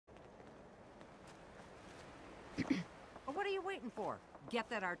are you waiting for? Get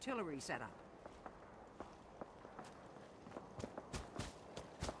that artillery set up.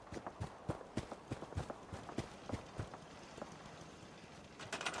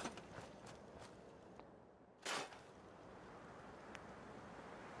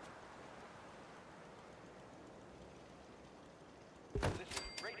 This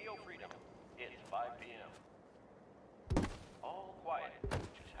is Radio Freedom. It's 5 p.m. All quiet,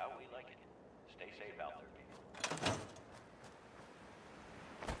 which is how we like it. Stay safe out there, people.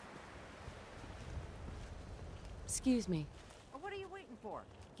 Excuse me. What are you waiting for?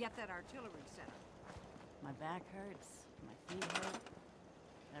 Get that artillery set up. My back hurts. My feet hurt.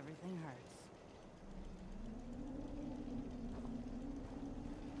 Everything hurts.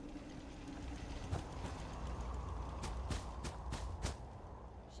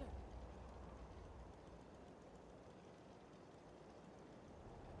 Sure.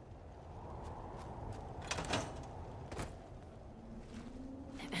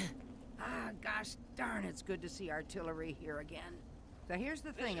 Gosh darn, it's good to see artillery here again. So here's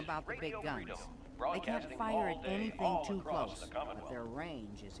the thing This is about the big Radio guns. Freedom, They can't broadcasting fire all at day, anything all too across close, the but Commonwealth. their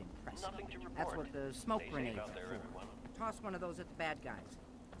range is impressive. Nothing to report. That's what the smoke Stay safe grenades out are there, for. everyone. Toss one of those at the bad guys.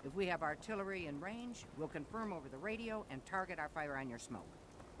 If we have artillery in range, we'll confirm over the radio and target our fire on your smoke.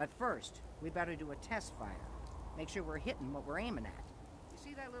 But first, we better do a test fire. Make sure we're hitting what we're aiming at. You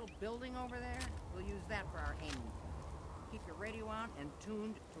see that little building over there? We'll use that for our aiming point. Keep your radio on and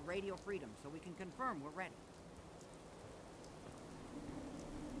tuned to Radio Freedom so we can confirm we're ready.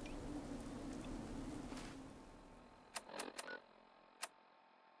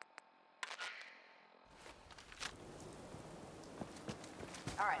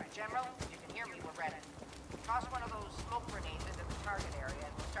 All right, General, if you can hear me, we're ready. Toss one of those smoke grenades into the target area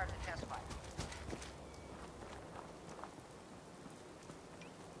and we'll start the test fire.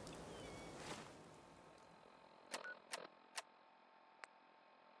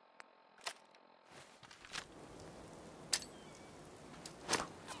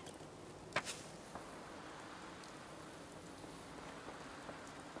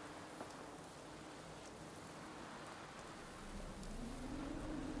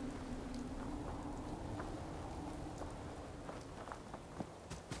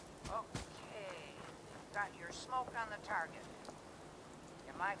 Okay, got your smoke on the target.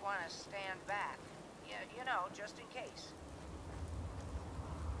 You might want to stand back. You know, just in case.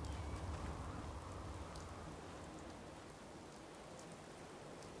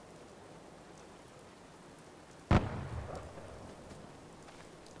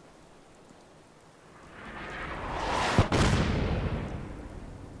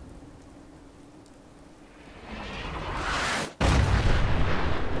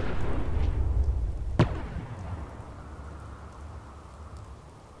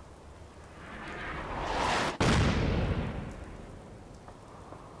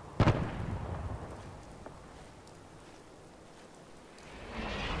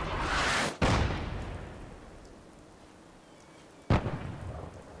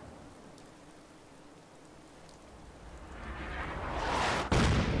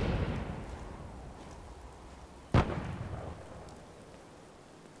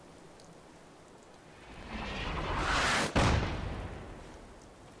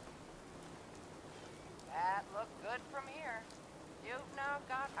 That looked good from here. You've now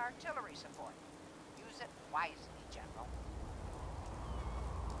got artillery support. Use it wisely, General.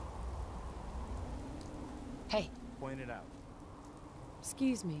 Hey, Point it out.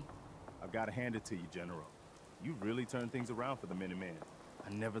 excuse me. I've got to hand it to you, General. You really turned things around for the Minutemen.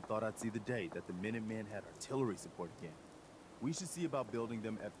 I never thought I'd see the day that the Minutemen had artillery support again. We should see about building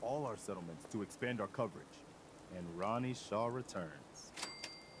them at all our settlements to expand our coverage. And Ronnie Shaw returns.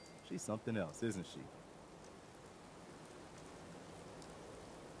 She's something else, isn't she?